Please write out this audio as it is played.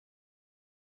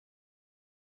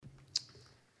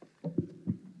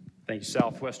Thank you,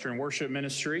 Southwestern Worship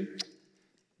Ministry.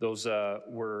 Those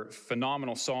were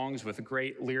phenomenal songs with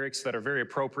great lyrics that are very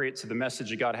appropriate to the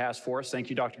message that God has for us. Thank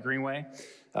you, Dr. Greenway,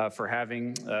 for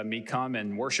having me come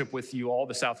and worship with you all,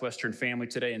 the Southwestern family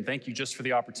today. And thank you just for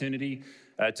the opportunity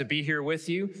to be here with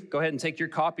you. Go ahead and take your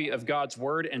copy of God's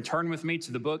Word and turn with me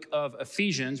to the book of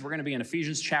Ephesians. We're going to be in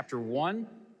Ephesians chapter 1,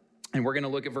 and we're going to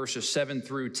look at verses 7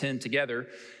 through 10 together.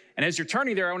 And as you're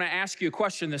turning there, I want to ask you a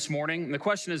question this morning. And the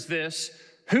question is this: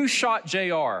 who shot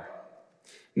JR?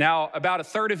 Now, about a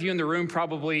third of you in the room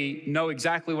probably know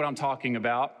exactly what I'm talking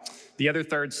about. The other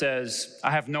third says,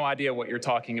 I have no idea what you're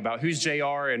talking about. Who's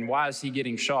JR and why is he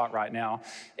getting shot right now?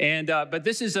 And but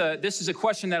this is a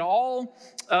question that all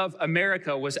of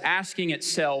America was asking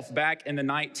itself back in the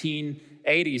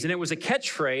 1980s. And it was a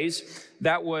catchphrase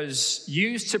that was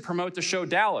used to promote the show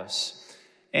Dallas.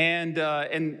 And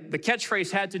the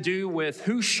catchphrase had to do with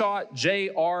who shot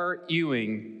J.R.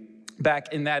 Ewing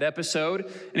back in that episode.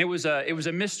 And it was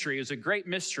a mystery. It was a great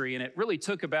mystery. And it really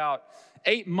took about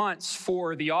 8 months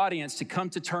for the audience to come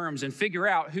to terms and figure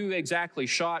out who exactly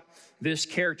shot this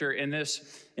character and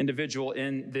this individual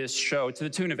in this show, to the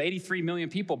tune of 83 million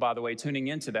people, by the way, tuning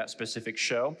into that specific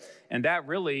show. And that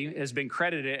really has been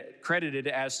credited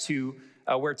as to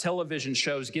where television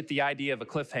shows get the idea of a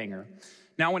cliffhanger.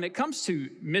 Now, when it comes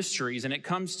to mysteries and it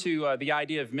comes to the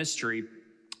idea of mystery,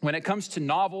 when it comes to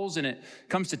novels and it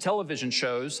comes to television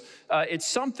shows, it's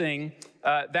something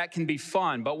that can be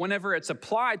fun. But whenever it's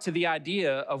applied to the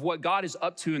idea of what God is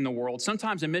up to in the world,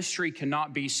 sometimes a mystery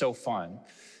cannot be so fun.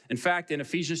 In fact, in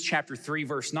Ephesians chapter 3,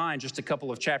 verse 9, just a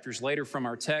couple of chapters later from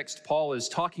our text, Paul is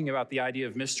talking about the idea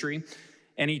of mystery.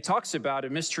 And he talks about a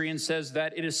mystery and says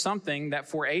that it is something that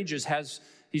for ages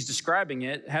he's describing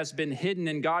it, has been hidden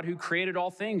in God who created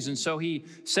all things. And so he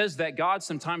says that God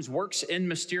sometimes works in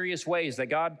mysterious ways, that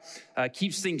God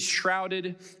keeps things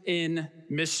shrouded in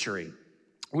mystery.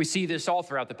 We see this all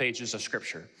throughout the pages of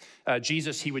Scripture.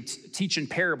 Jesus, he would teach in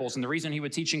parables, and the reason he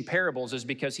would teach in parables is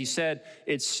because he said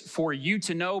it's for you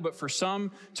to know, but for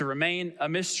some to remain a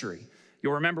mystery.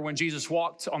 You'll remember when Jesus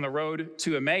walked on the road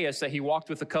to Emmaus that he walked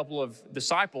with a couple of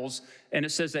disciples, and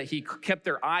it says that he kept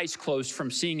their eyes closed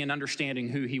from seeing and understanding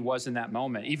who he was in that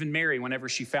moment. Even Mary, whenever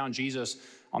she found Jesus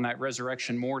on that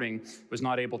resurrection morning, was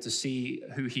not able to see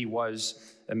who he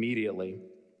was immediately.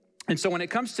 And so when it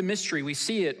comes to mystery, we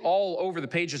see it all over the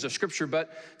pages of Scripture.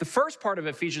 But the first part of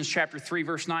Ephesians chapter 3,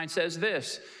 verse 9 says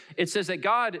this. It says that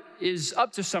God is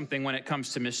up to something when it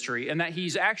comes to mystery, and that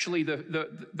he's actually,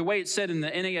 the way it's said in the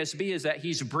NASB is that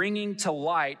he's bringing to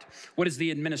light what is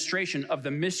the administration of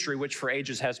the mystery which for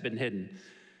ages has been hidden.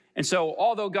 And so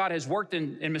although God has worked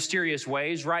in mysterious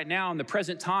ways, right now in the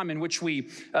present time in which we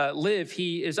live,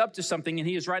 he is up to something, and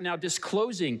he is right now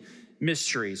disclosing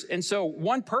mysteries. And so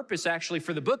one purpose actually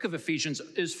for the book of Ephesians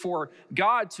is for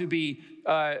God to be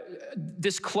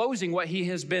disclosing what he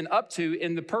has been up to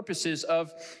in the purposes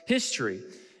of history.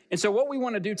 And so what we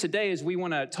want to do today is we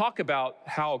want to talk about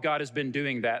how God has been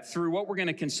doing that through what we're going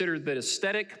to consider the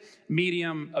aesthetic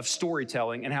medium of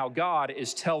storytelling, and how God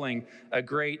is telling a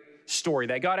great story,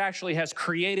 that God actually has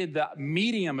created the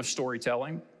medium of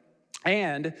storytelling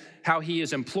and how he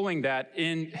is employing that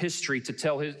in history to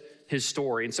tell his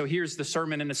story. And so here's the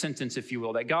sermon in a sentence, if you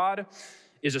will, that God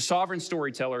is a sovereign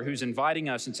storyteller who's inviting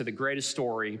us into the greatest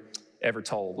story ever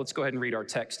told. Let's go ahead and read our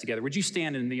text together. Would you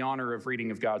stand in the honor of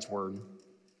reading of God's word?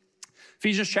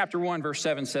 Ephesians chapter 1, verse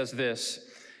 7 says this: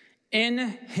 in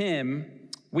him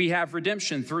we have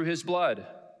redemption through his blood,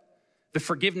 the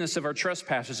forgiveness of our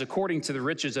trespasses according to the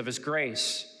riches of his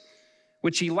grace,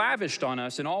 which he lavished on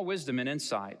us in all wisdom and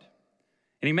insight.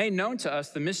 And he made known to us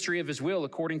the mystery of his will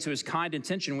according to his kind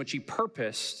intention, which he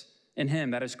purposed in him,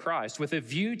 that is Christ, with a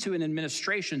view to an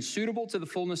administration suitable to the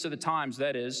fullness of the times,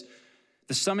 that is,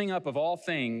 the summing up of all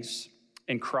things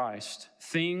in Christ,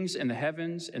 things in the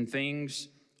heavens and things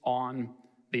on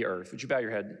the earth. Would you bow your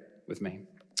head with me?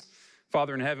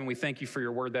 Father in heaven, we thank you for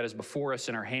your word that is before us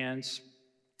in our hands.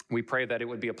 We pray that it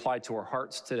would be applied to our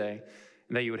hearts today,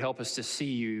 and that you would help us to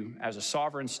see you as a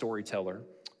sovereign storyteller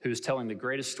who is telling the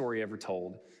greatest story ever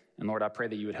told. And Lord, I pray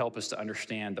that you would help us to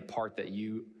understand the part that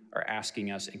you are asking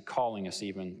us and calling us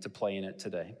even to play in it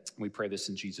today. We pray this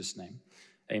in Jesus' name.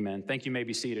 Amen. Thank you. You may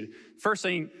be seated. First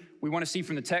thing we want to see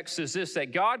from the text is this: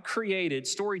 that God created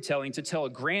storytelling to tell a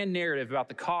grand narrative about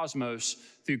the cosmos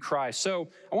through Christ. So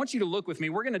I want you to look with me.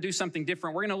 We're going to do something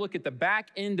different. We're going to look at the back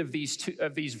end of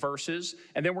these verses,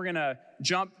 and then we're going to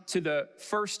jump to the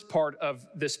first part of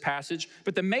this passage.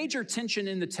 But the major tension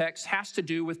in the text has to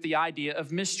do with the idea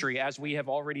of mystery, as we have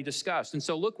already discussed. And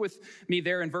so look with me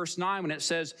there in verse 9 when it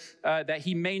says that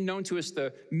he made known to us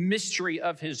the mystery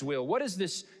of his will. What is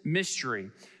this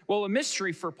mystery? Well, a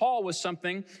mystery for Paul was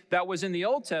something that was in the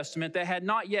Old Testament that had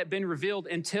not yet been revealed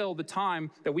until the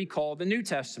time that we call the New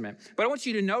Testament. But I want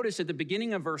you to notice at the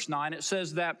beginning of verse 9, it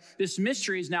says that this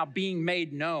mystery is now being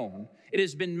made known. It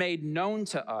has been made known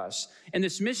to us. And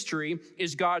this mystery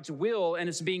is God's will, and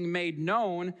it's being made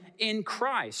known in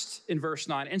Christ in verse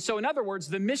 9. And so, in other words,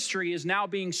 the mystery is now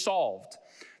being solved.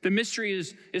 The mystery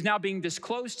is now being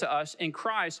disclosed to us in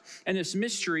Christ, and this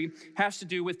mystery has to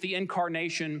do with the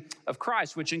incarnation of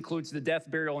Christ, which includes the death,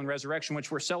 burial, and resurrection,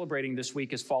 which we're celebrating this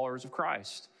week as followers of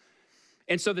Christ.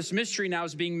 And so this mystery now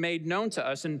is being made known to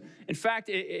us. And in fact,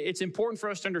 it's important for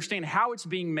us to understand how it's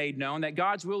being made known, that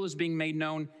God's will is being made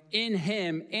known in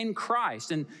him, in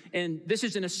Christ. And this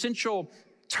is an essential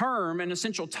term, an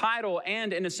essential title,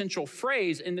 and an essential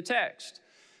phrase in the text.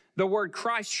 The word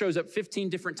Christ shows up 15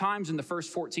 different times in the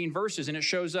first 14 verses, and it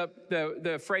shows up,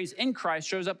 the phrase in Christ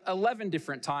shows up 11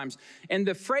 different times. And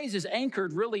the phrase is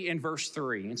anchored really in verse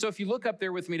 3. And so if you look up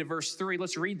there with me to verse 3,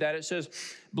 let's read that. It says,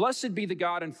 "Blessed be the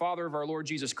God and Father of our Lord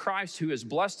Jesus Christ, who has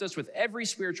blessed us with every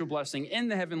spiritual blessing in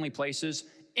the heavenly places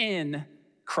in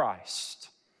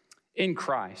Christ." In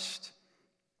Christ.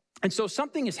 And so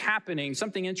something is happening,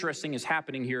 something interesting is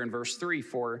happening here in verse 3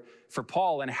 for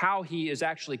Paul and how he is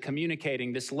actually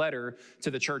communicating this letter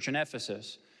to the church in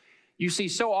Ephesus. You see,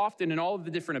 so often in all of the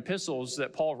different epistles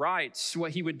that Paul writes, what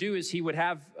he would do is he would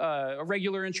have a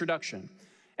regular introduction,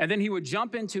 and then he would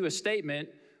jump into a statement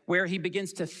where he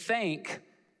begins to thank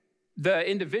the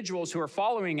individuals who are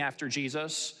following after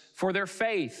Jesus for their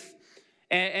faith.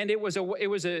 And it was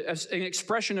an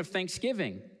expression of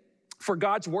thanksgiving for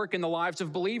God's work in the lives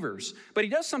of believers. But he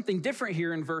does something different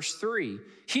here in verse 3.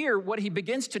 Here, what he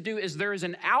begins to do is there is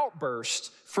an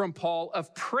outburst from Paul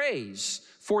of praise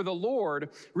for the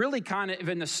Lord, really kind of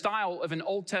in the style of an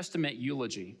Old Testament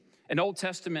eulogy, an Old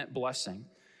Testament blessing.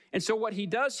 And so what he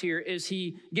does here is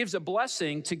he gives a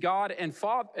blessing to God and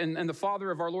the Father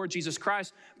of our Lord Jesus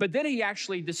Christ, but then he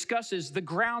actually discusses the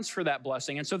grounds for that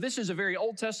blessing. And so this is a very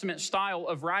Old Testament style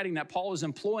of writing that Paul is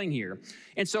employing here.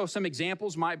 And so some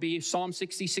examples might be Psalm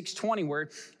 66:20, where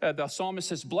the psalmist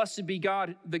says, "Blessed be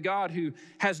God, the God who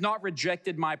has not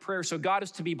rejected my prayer." So God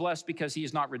is to be blessed because he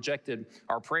has not rejected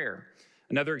our prayer.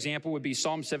 Another example would be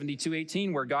Psalm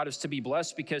 72:18, where God is to be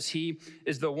blessed because he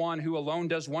is the one who alone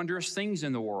does wondrous things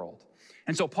in the world.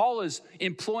 And so Paul is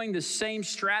employing the same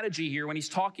strategy here when he's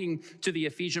talking to the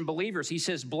Ephesian believers. He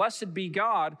says, "Blessed be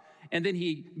God," and then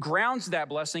he grounds that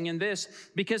blessing in this,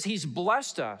 because he's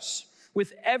blessed us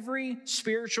with every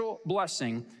spiritual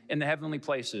blessing in the heavenly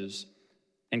places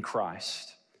in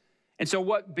Christ. And so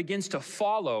what begins to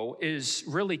follow is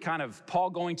really kind of Paul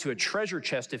going to a treasure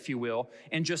chest, if you will,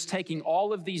 and just taking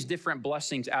all of these different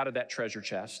blessings out of that treasure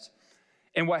chest.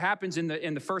 And what happens in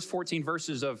the first 14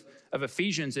 verses of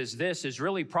Ephesians is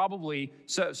really probably,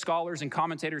 scholars and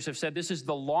commentators have said, this is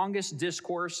the longest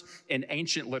discourse in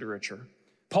ancient literature.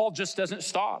 Paul just doesn't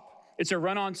stop. It's a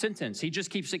run-on sentence. He just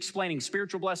keeps explaining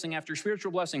spiritual blessing after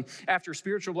spiritual blessing after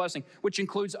spiritual blessing, which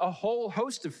includes a whole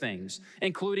host of things,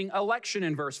 including election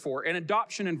in verse 4, and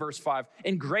adoption in verse 5,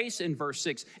 and grace in verse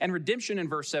 6, and redemption in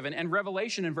verse 7, and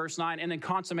revelation in verse 9, and then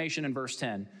consummation in verse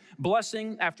 10.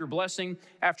 Blessing after blessing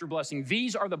after blessing.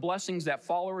 These are the blessings that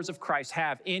followers of Christ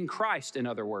have in Christ, in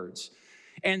other words.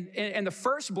 And the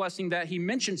first blessing that he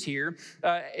mentions here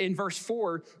in verse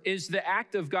 4 is the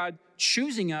act of God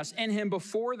choosing us in him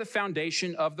before the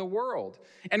foundation of the world.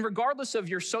 And regardless of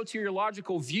your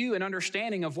soteriological view and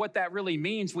understanding of what that really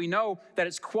means, we know that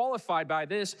it's qualified by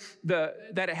this,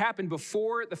 that it happened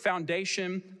before the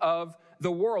foundation of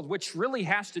the world, which really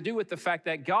has to do with the fact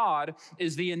that God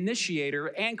is the initiator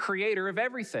and creator of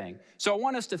everything. So I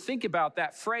want us to think about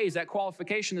that phrase, that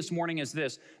qualification this morning is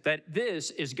this, that this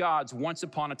is God's once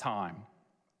upon a time.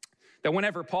 That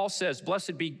whenever Paul says,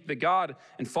 "Blessed be the God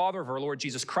and Father of our Lord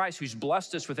Jesus Christ, who's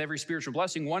blessed us with every spiritual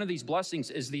blessing," one of these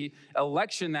blessings is the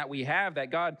election that we have,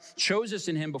 that God chose us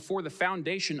in him before the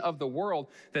foundation of the world,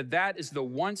 that is the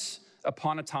once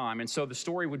upon a time. And so the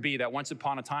story would be that once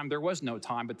upon a time, there was no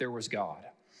time, but there was God.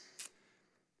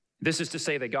 This is to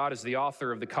say that God is the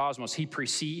author of the cosmos. He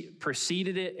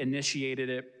preceded it, initiated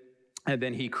it, and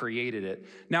then he created it.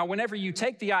 Now, whenever you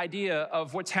take the idea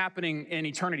of what's happening in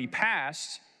eternity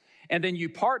past, and then you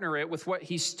partner it with what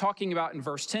he's talking about in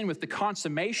verse 10, with the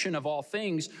consummation of all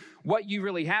things, what you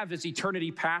really have is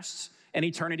eternity past and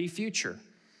eternity future.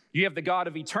 You have the God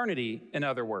of eternity, in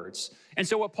other words. And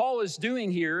so what Paul is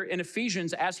doing here in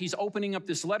Ephesians, as he's opening up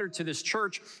this letter to this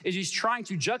church, is he's trying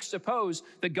to juxtapose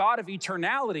the God of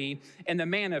eternality and the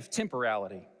man of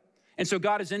temporality. And so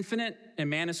God is infinite and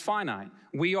man is finite.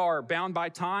 We are bound by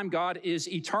time. God is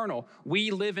eternal.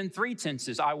 We live in three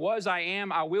tenses. I was, I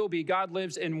am, I will be. God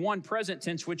lives in one present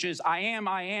tense, which is I am,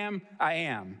 I am, I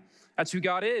am. That's who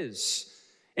God is.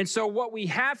 And so what we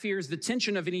have here is the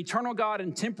tension of an eternal God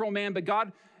and temporal man, but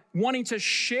God wanting to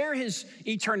share his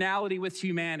eternality with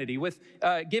humanity,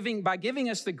 by giving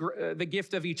us the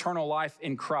gift of eternal life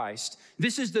in Christ.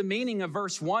 This is the meaning of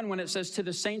verse 1 when it says, to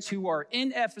the saints who are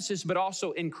in Ephesus, but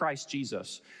also in Christ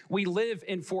Jesus. We live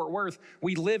in Fort Worth.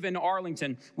 We live in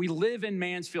Arlington. We live in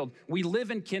Mansfield. We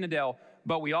live in Kennedale,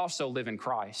 but we also live in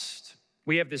Christ.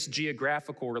 We have this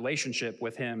geographical relationship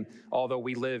with him, although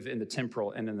we live in the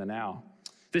temporal and in the now.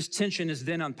 This tension is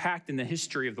then unpacked in the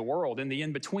history of the world, in the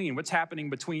in-between. What's happening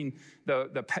between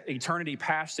the eternity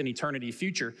past and eternity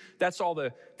future? That's all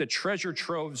the treasure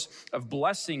troves of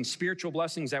blessings, spiritual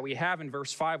blessings that we have in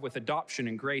verse 5 with adoption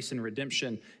and grace and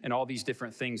redemption and all these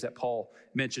different things that Paul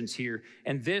mentions here.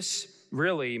 And this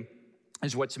really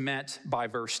is what's meant by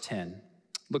verse 10.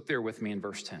 Look there with me in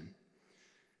verse 10.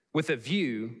 With a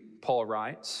view, Paul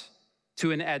writes,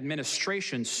 to an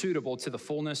administration suitable to the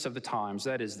fullness of the times,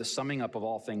 that is the summing up of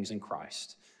all things in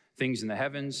Christ, things in the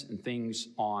heavens and things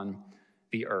on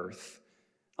the earth.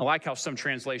 I like how some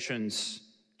translations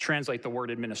translate the word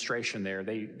administration there.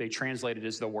 They translate it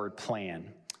as the word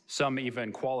plan. Some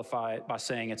even qualify it by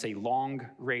saying it's a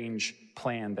long-range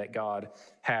plan that God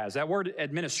has. That word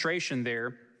administration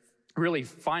there really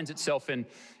finds itself in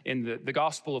the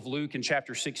Gospel of Luke in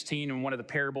chapter 16 and one of the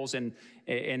parables and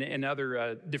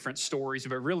other different stories.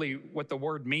 But really what the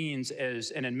word means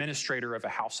is an administrator of a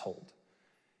household.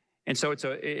 And so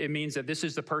it means that this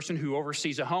is the person who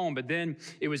oversees a home, but then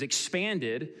it was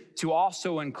expanded to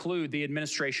also include the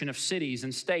administration of cities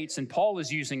and states. And Paul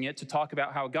is using it to talk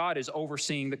about how God is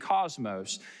overseeing the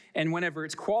cosmos. And whenever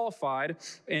it's qualified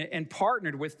and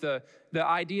partnered with the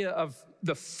idea of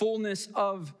the fullness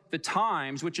of the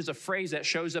times, which is a phrase that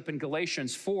shows up in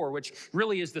Galatians 4, which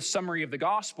really is the summary of the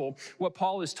gospel, what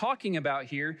Paul is talking about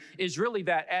here is really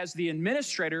that as the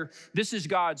administrator, this is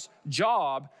God's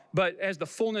job, but as the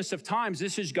fullness of times,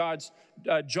 this is God's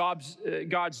job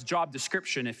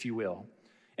description, if you will.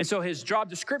 And so his job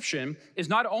description is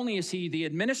not only is he the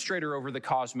administrator over the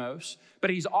cosmos,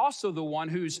 but he's also the one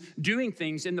who's doing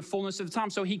things in the fullness of the time.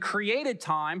 So he created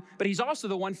time, but he's also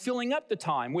the one filling up the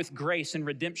time with grace and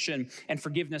redemption and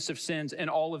forgiveness of sins and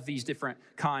all of these different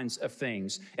kinds of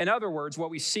things. In other words,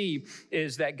 what we see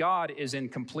is that God is in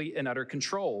complete and utter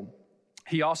control.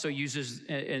 He also uses,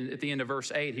 at the end of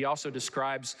verse 8, he also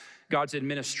describes God's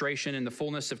administration in the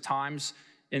fullness of times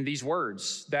in these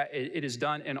words, that it is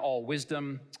done in all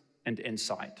wisdom and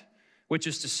insight, which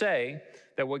is to say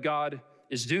that what God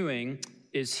is doing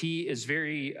is he is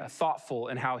very thoughtful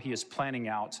in how he is planning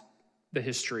out the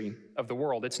history of the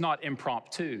world. It's not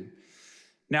impromptu.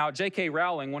 Now, J.K.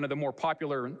 Rowling, one of the more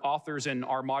popular authors in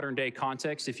our modern day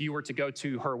context, if you were to go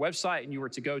to her website and you were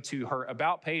to go to her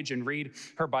About page and read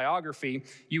her biography,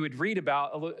 you would read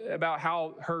about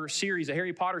how her series, the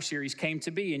Harry Potter series, came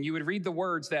to be. And you would read the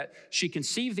words that she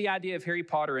conceived the idea of Harry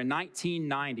Potter in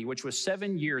 1990, which was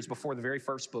 7 years before the very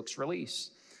first book's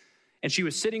release. And she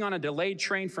was sitting on a delayed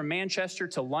train from Manchester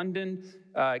to London,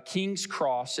 King's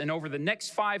Cross. And over the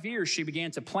next 5 years, she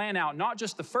began to plan out not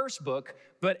just the first book,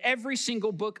 but every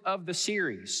single book of the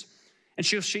series. And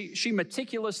she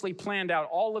meticulously planned out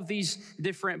all of these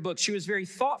different books. She was very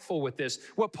thoughtful with this.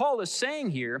 What Paul is saying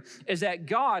here is that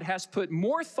God has put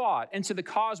more thought into the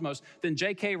cosmos than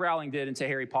J.K. Rowling did into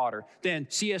Harry Potter, than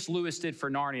C.S. Lewis did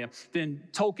for Narnia, than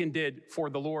Tolkien did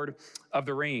for The Lord of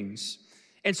the Rings.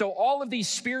 And so all of these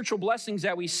spiritual blessings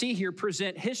that we see here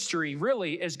present history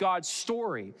really as God's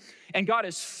story. And God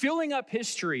is filling up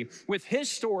history with his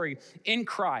story in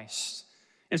Christ.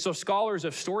 And so scholars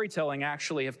of storytelling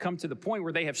actually have come to the point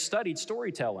where they have studied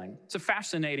storytelling. It's a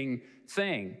fascinating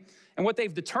thing. And what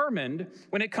they've determined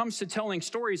when it comes to telling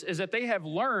stories is that they have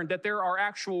learned that there are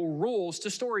actual rules to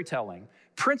storytelling,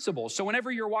 principles. So whenever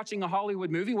you're watching a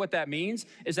Hollywood movie, what that means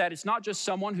is that it's not just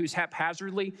someone who's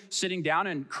haphazardly sitting down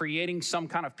and creating some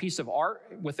kind of piece of art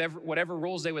with whatever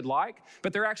rules they would like,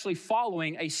 but they're actually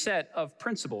following a set of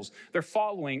principles. They're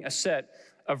following a set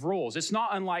of rules. It's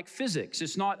not unlike physics.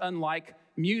 It's not unlike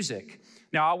music.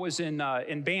 Now, I was in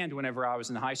band whenever I was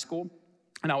in high school.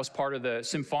 And I was part of the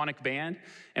symphonic band,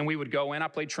 and we would go in. I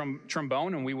played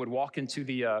trombone, and we would walk into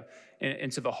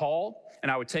the hall,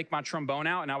 and I would take my trombone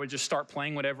out, and I would just start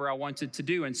playing whatever I wanted to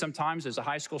do. And sometimes, as a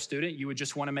high school student, you would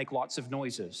just want to make lots of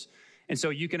noises. And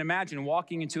so you can imagine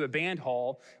walking into a band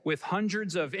hall with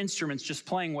hundreds of instruments just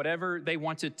playing whatever they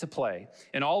wanted to play,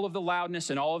 and all of the loudness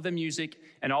and all of the music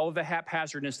and all of the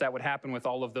haphazardness that would happen with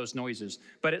all of those noises.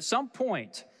 But at some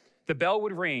point, the bell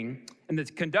would ring, and the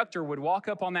conductor would walk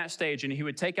up on that stage, and he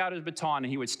would take out his baton,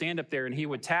 and he would stand up there, and he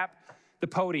would tap the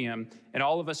podium, and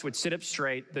all of us would sit up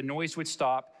straight. The noise would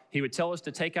stop. He would tell us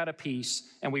to take out a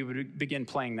piece, and we would begin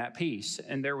playing that piece.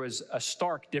 And there was a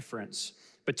stark difference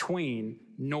between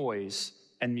noise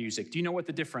and music. Do you know what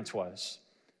the difference was?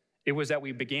 It was that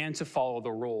we began to follow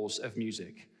the rules of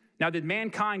music. Now, did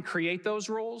mankind create those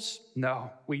rules?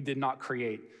 No, we did not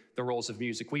create the rules of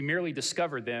music. We merely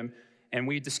discovered them, and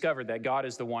we discovered that God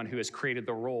is the one who has created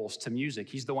the rules to music.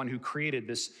 He's the one who created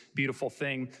this beautiful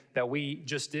thing that we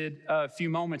just did a few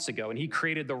moments ago, and he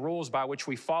created the rules by which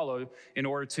we follow in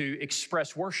order to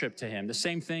express worship to him. The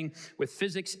same thing with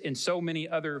physics and so many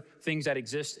other things that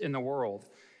exist in the world.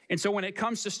 And so when it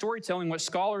comes to storytelling, what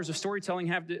scholars of storytelling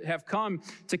have come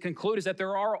to conclude is that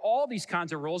there are all these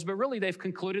kinds of rules, but really they've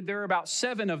concluded there are about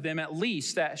 7 of them at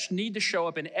least that need to show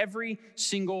up in every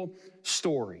single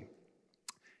story.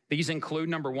 These include,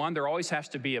 number 1, there always has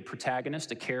to be a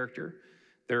protagonist, a character.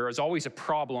 There is always a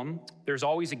problem. There's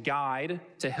always a guide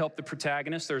to help the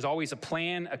protagonist. There's always a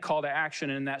plan, a call to action,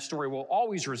 and that story will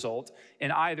always result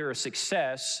in either a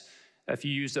success, if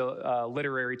you used a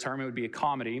literary term, it would be a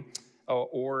comedy,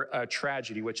 or a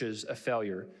tragedy, which is a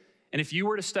failure. And if you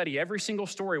were to study every single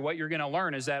story, what you're going to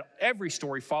learn is that every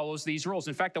story follows these rules.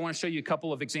 In fact, I want to show you a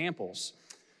couple of examples.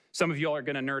 Some of y'all are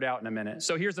going to nerd out in a minute.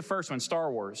 So here's the first one, Star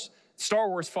Wars. Star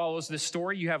Wars follows this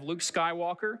story. You have Luke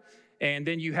Skywalker, and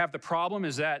then you have the problem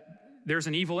is that there's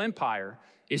an evil empire.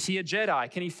 Is he a Jedi?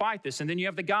 Can he fight this? And then you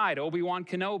have the guide, Obi-Wan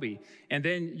Kenobi. And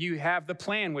then you have the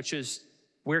plan, which is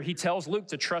where he tells Luke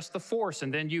to trust the Force.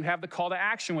 And then you have the call to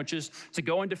action, which is to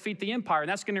go and defeat the Empire. And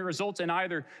that's going to result in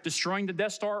either destroying the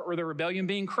Death Star or the rebellion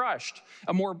being crushed.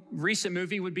 A more recent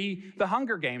movie would be The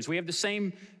Hunger Games. We have the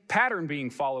same pattern being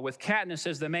followed with Katniss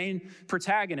as the main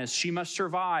protagonist. She must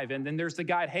survive. And then there's the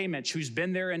guide Haymitch, who's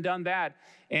been there and done that.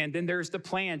 And then there's the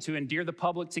plan to endear the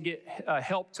public to get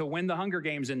help to win the Hunger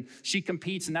Games. And she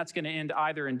competes, and that's going to end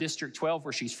either in District 12,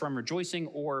 where she's from rejoicing,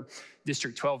 or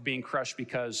District 12 being crushed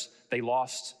because they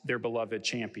lost their beloved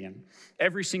champion.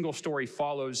 Every single story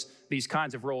follows these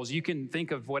kinds of rules. You can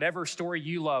think of whatever story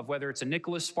you love, whether it's a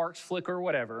Nicholas Sparks flick or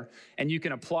whatever, and you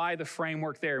can apply the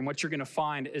framework there. And what you're going to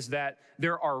find is that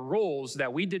there are rules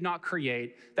that we did not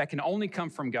create, that can only come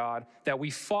from God, that we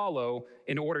follow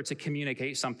in order to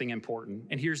communicate something important.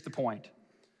 And here's the point,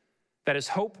 that as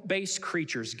hope-based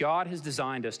creatures, God has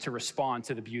designed us to respond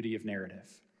to the beauty of narrative.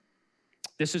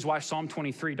 This is why Psalm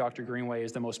 23, Dr. Greenway,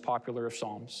 is the most popular of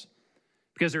Psalms,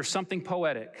 because there's something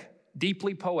poetic,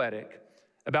 deeply poetic,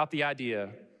 about the idea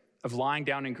of lying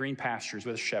down in green pastures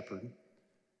with a shepherd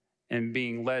and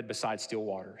being led beside still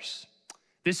waters.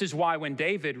 This is why when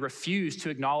David refused to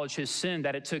acknowledge his sin,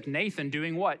 that it took Nathan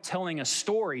doing what? Telling a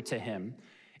story to him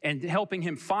and helping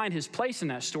him find his place in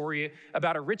that story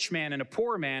about a rich man and a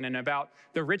poor man, and about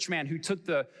the rich man who took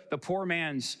the poor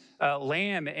man's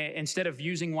lamb instead of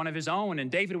using one of his own. And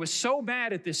David was so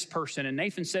mad at this person, and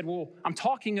Nathan said, well, I'm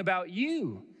talking about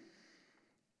you.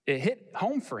 It hit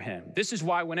home for him. This is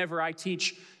why whenever I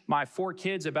teach my 4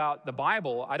 kids about the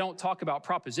Bible, I don't talk about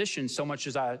propositions so much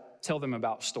as I tell them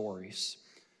about stories.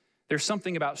 There's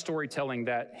something about storytelling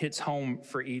that hits home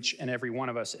for each and every one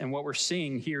of us. And what we're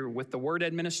seeing here with the word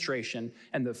administration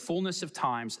and the fullness of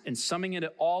times and summing it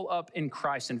all up in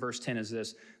Christ in verse 10 is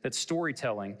this, that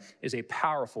storytelling is a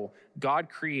powerful,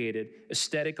 God-created,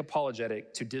 aesthetic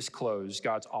apologetic to disclose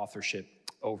God's authorship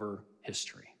over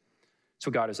history. That's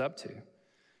what God is up to.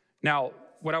 Now,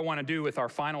 what I want to do with our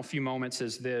final few moments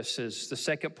is this, is the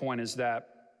second point is that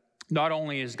not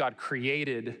only has God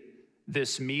created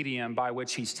this medium by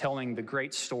which he's telling the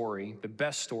great story, the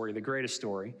best story, the greatest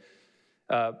story.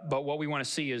 But what we want to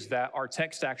see is that our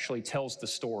text actually tells the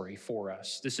story for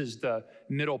us. This is the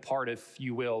middle part, if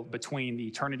you will, between the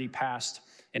eternity past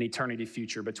and eternity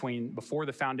future, before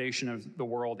the foundation of the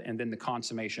world and then the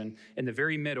consummation. In the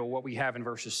very middle, what we have in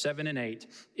verses 7 and 8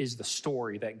 is the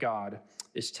story that God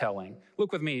is telling.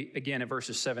 Look with me again at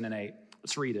verses 7 and 8.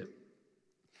 Let's read it.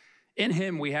 In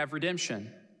him we have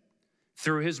redemption,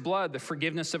 through his blood, the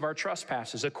forgiveness of our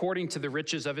trespasses, according to the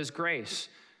riches of his grace,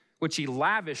 which he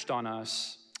lavished on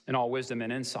us in all wisdom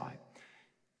and insight.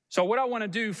 So what I want to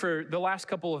do for the last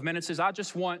couple of minutes is I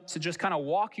just want to just kind of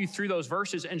walk you through those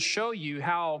verses and show you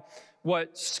how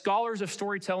what scholars of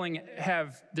storytelling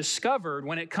have discovered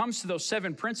when it comes to those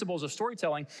 7 principles of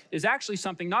storytelling is actually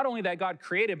something not only that God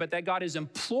created, but that God is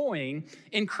employing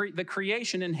in the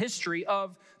creation and history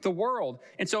of the world.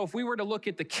 And so if we were to look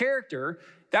at the character,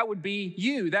 that would be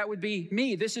you, that would be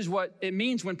me. This is what it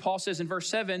means when Paul says in verse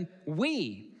 7,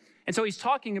 we. And so he's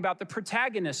talking about the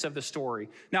protagonists of the story.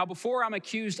 Now, before I'm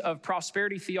accused of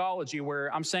prosperity theology,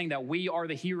 where I'm saying that we are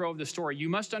the hero of the story, you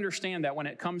must understand that when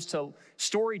it comes to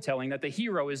storytelling, that the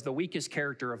hero is the weakest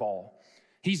character of all.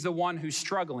 He's the one who's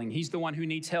struggling. He's the one who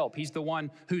needs help. He's the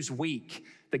one who's weak.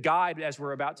 The guide, as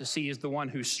we're about to see, is the one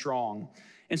who's strong.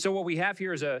 And so what we have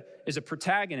here is a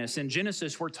protagonist. In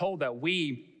Genesis, we're told that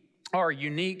we are a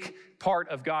unique part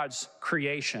of God's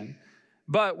creation.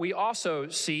 But we also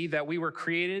see that we were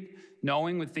created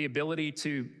knowing with the ability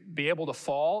to be able to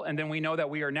fall, and then we know that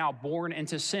we are now born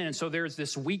into sin. And so there's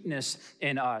this weakness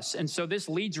in us. And so this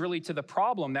leads really to the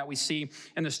problem that we see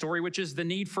in the story, which is the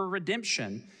need for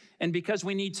redemption. And because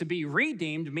we need to be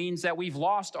redeemed means that we've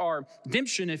lost our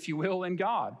redemption, if you will, in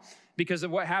God. Because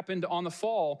of what happened on the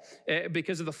fall,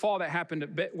 because of the fall that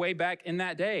happened way back in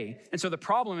that day. And so the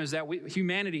problem is that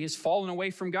humanity has fallen away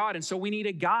from God, and so we need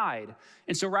a guide.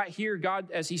 And so right here,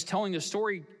 God, as he's telling the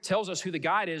story, tells us who the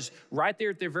guide is right there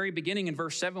at the very beginning in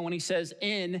verse 7 when he says,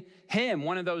 in him.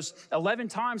 One of those 11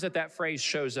 times that phrase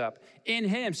shows up, in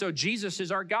him. So Jesus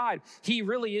is our guide. He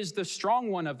really is the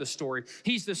strong one of the story.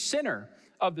 He's the center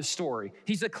of the story.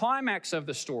 He's the climax of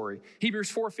the story.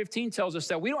 Hebrews 4:15 tells us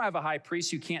that we don't have a high priest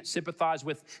who can't sympathize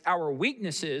with our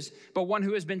weaknesses, but one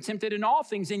who has been tempted in all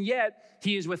things, and yet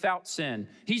he is without sin.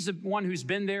 He's the one who's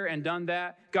been there and done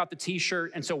that, got the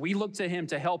t-shirt, and so we look to him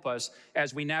to help us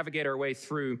as we navigate our way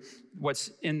through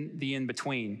what's in the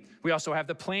in-between. We also have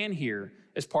the plan here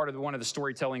as part of one of the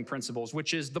storytelling principles,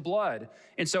 which is the blood.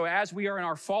 And so as we are in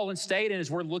our fallen state and as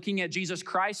we're looking at Jesus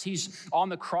Christ, he's on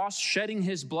the cross shedding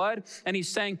his blood, and he's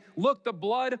saying, look, the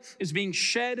blood is being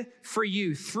shed for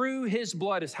you. Through his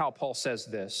blood is how Paul says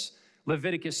this.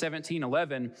 Leviticus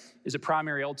 17:11 is a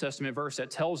primary Old Testament verse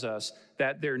that tells us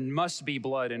that there must be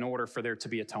blood in order for there to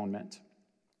be atonement.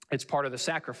 It's part of the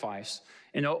sacrifice.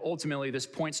 And ultimately, this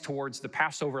points towards the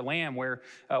Passover lamb, where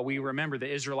we remember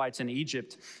the Israelites in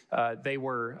Egypt. They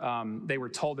were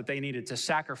told that they needed to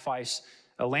sacrifice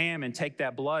a lamb and take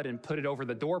that blood and put it over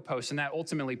the doorpost. And that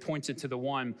ultimately pointed to the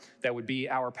one that would be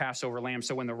our Passover lamb.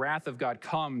 So when the wrath of God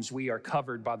comes, we are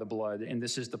covered by the blood. And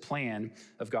this is the plan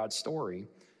of God's story.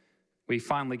 We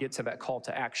finally get to that call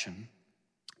to action.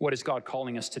 What is God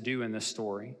calling us to do in this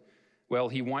story? Well,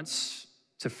 he wants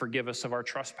to forgive us of our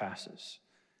trespasses.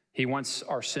 He wants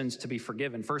our sins to be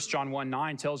forgiven. 1 John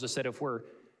 1:9 tells us that if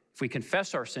we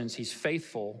confess our sins, he's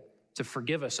faithful to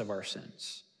forgive us of our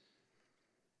sins.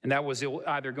 And that was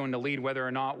either going to lead, whether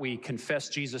or not we confess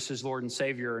Jesus as Lord and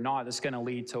Savior or not, that's going to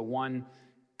lead to one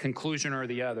conclusion or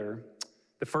the other.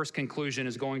 The first conclusion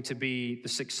is going to be the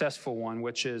successful one,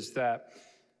 which is that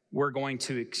we're going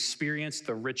to experience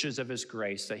the riches of his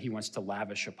grace that he wants to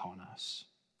lavish upon us.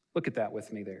 Look at that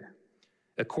with me there.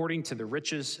 According to the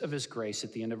riches of his grace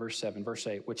at the end of verse 7, verse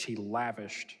 8, which he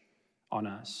lavished on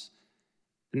us.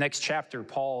 The next chapter,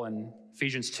 Paul in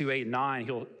Ephesians 2:8-9,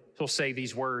 he'll say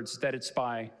these words, that it's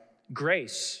by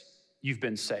grace you've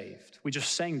been saved. We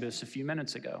just sang this a few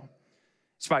minutes ago.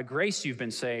 It's by grace you've been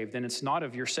saved, and it's not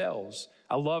of yourselves.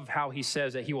 I love how he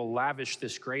says that he will lavish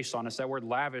this grace on us. That word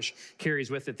lavish carries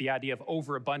with it the idea of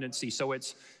overabundancy. So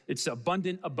it's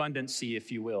abundant abundancy,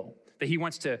 if you will, that he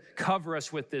wants to cover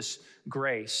us with this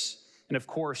grace. And of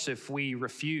course, if we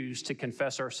refuse to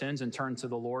confess our sins and turn to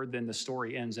the Lord, then the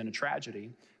story ends in a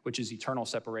tragedy, which is eternal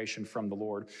separation from the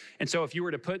Lord. And so if you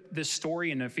were to put this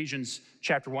story in Ephesians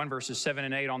chapter 1, verses 7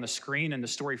 and 8 on the screen in the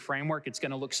story framework, it's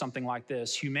going to look something like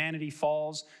this. Humanity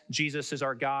falls. Jesus is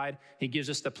our guide. He gives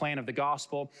us the plan of the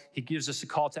gospel. He gives us a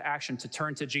call to action to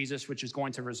turn to Jesus, which is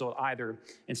going to result either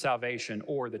in salvation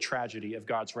or the tragedy of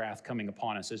God's wrath coming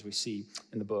upon us, as we see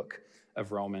in the book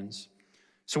of Romans.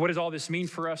 So what does all this mean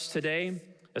for us today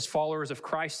as followers of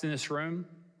Christ in this room?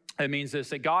 It means this,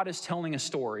 that God is telling a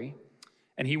story,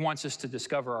 and he wants us to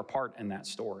discover our part in that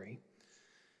story.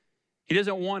 He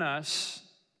doesn't want us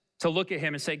to look at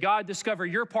him and say, God, discover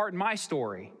your part in my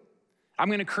story. I'm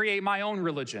going to create my own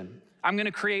religion. I'm going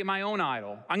to create my own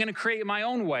idol. I'm going to create my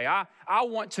own way. I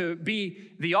want to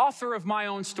be the author of my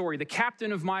own story, the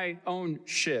captain of my own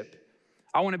ship.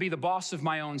 I want to be the boss of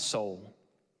my own soul.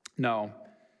 No.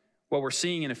 What we're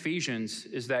seeing in Ephesians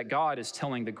is that God is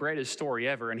telling the greatest story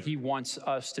ever, and he wants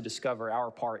us to discover our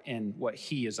part in what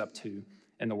he is up to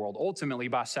in the world, ultimately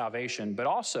by salvation, but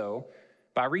also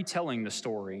by retelling the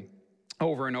story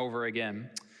over and over again.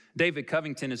 David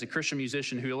Covington is a Christian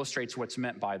musician who illustrates what's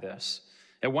meant by this.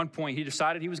 At one point, he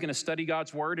decided he was going to study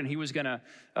God's word, and he was going to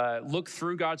look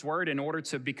through God's word in order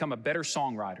to become a better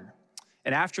songwriter.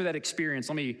 And after that experience,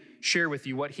 let me share with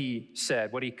you what he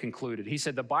said, what he concluded. He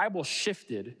said, the Bible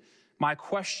shifted my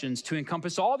questions to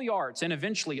encompass all the arts and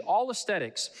eventually all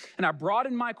aesthetics, and I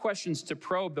broadened my questions to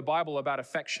probe the Bible about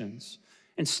affections.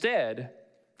 Instead,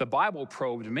 the Bible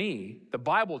probed me, the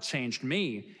Bible changed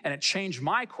me, and it changed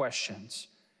my questions.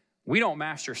 We don't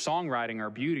master songwriting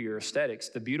or beauty or aesthetics.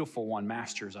 The beautiful one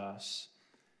masters us.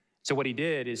 So what he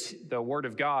did is the word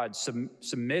of God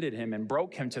submitted him and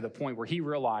broke him to the point where he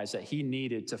realized that he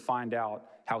needed to find out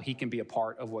how he can be a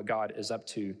part of what God is up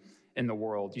to in the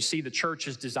world. You see, the church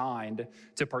is designed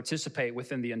to participate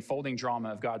within the unfolding drama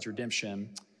of God's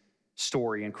redemption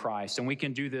story in Christ. And we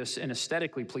can do this in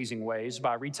aesthetically pleasing ways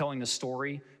by retelling the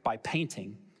story, by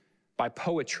painting, by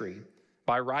poetry,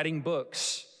 by writing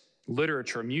books,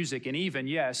 literature, music, and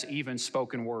even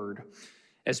spoken word.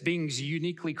 As beings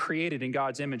uniquely created in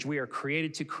God's image, we are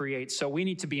created to create. So we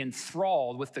need to be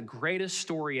enthralled with the greatest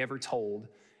story ever told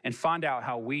and find out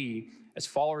how we, as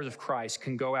followers of Christ,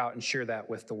 can go out and share that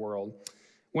with the world.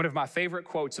 One of my favorite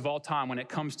quotes of all time when it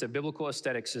comes to biblical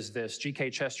aesthetics is this.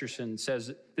 G.K. Chesterton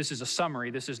says, this is a summary.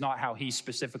 This is not how he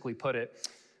specifically put it,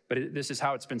 but this is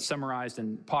how it's been summarized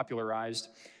and popularized.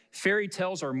 Fairy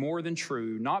tales are more than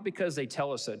true, not because they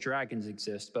tell us that dragons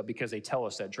exist, but because they tell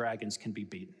us that dragons can be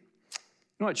beaten.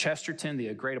 You know what Chesterton,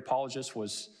 the great apologist,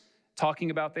 was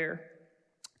talking about there?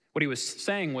 What he was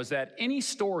saying was that any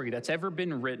story that's ever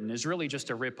been written is really just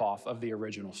a ripoff of the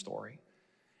original story.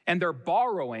 And they're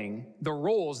borrowing the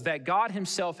rules that God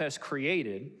himself has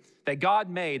created, that God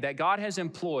made, that God has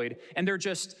employed, and they're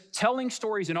just telling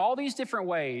stories in all these different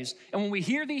ways. And when we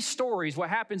hear these stories, what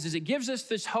happens is it gives us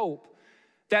this hope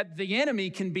that the enemy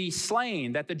can be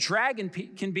slain, that the dragon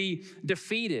can be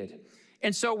defeated.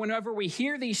 And so whenever we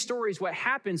hear these stories, what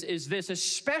happens is this,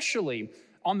 especially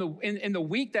in the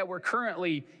week that we're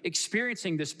currently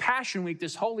experiencing, this Passion Week,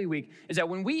 this Holy Week, is that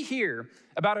when we hear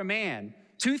about a man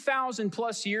 2,000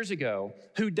 plus years ago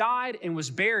who died and was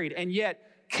buried and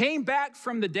yet came back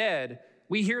from the dead,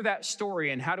 we hear that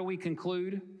story, and how do we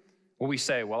conclude? Well, we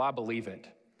say, well, I believe it.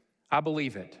 I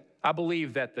believe it. I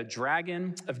believe that the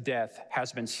dragon of death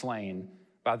has been slain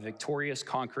by the victorious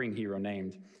conquering hero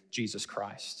named Jesus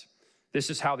Christ. This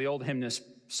is how the old hymnist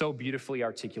so beautifully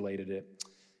articulated it.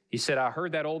 He said, I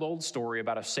heard that old story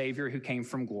about a Savior who came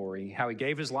from glory, how he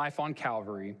gave his life on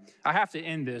Calvary. I have to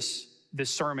end this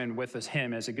sermon with this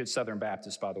hymn as a good Southern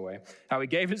Baptist, by the way. How he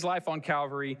gave his life on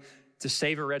Calvary to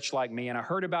save a wretch like me. And I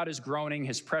heard about his groaning,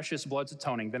 his precious blood's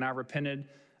atoning. Then I repented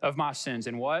of my sins.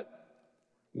 And what?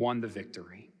 Won the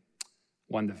victory.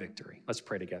 Won the victory. Let's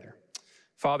pray together.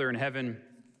 Father in heaven,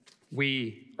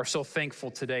 we are so thankful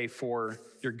today for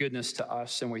your goodness to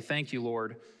us. And we thank you,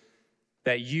 Lord,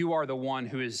 that you are the one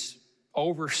who is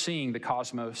overseeing the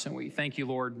cosmos. And we thank you,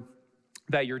 Lord,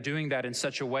 that you're doing that in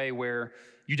such a way where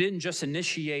you didn't just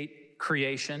initiate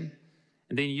creation,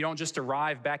 and then you don't just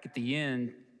arrive back at the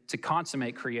end to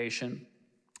consummate creation,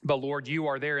 but Lord, you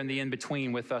are there in the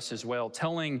in-between with us as well,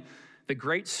 telling the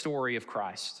great story of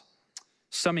Christ,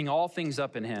 summing all things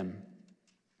up in him.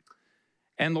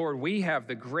 And Lord, we have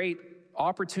the great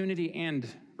opportunity and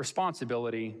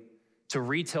responsibility to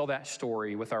retell that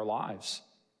story with our lives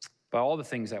by all the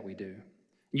things that we do.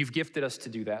 You've gifted us to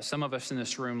do that. Some of us in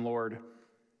this room, Lord,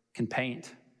 can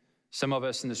paint. Some of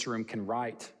us in this room can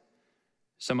write.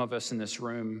 Some of us in this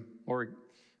room, Lord,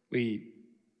 we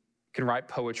can write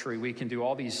poetry. We can do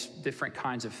all these different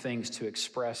kinds of things to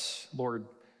express, Lord,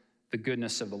 the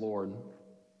goodness of the Lord.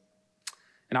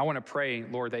 And I want to pray,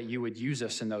 Lord, that you would use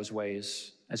us in those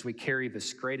ways as we carry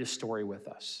this greatest story with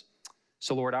us.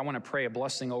 So, Lord, I want to pray a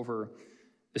blessing over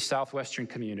the Southwestern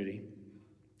community.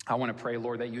 I want to pray,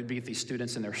 Lord, that you would be with these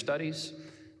students in their studies,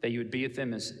 that you would be with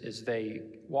them as they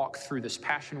walk through this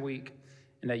Passion Week,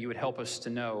 and that you would help us to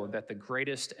know that the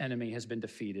greatest enemy has been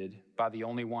defeated by the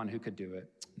only one who could do it,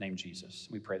 named Jesus.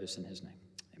 We pray this in his name.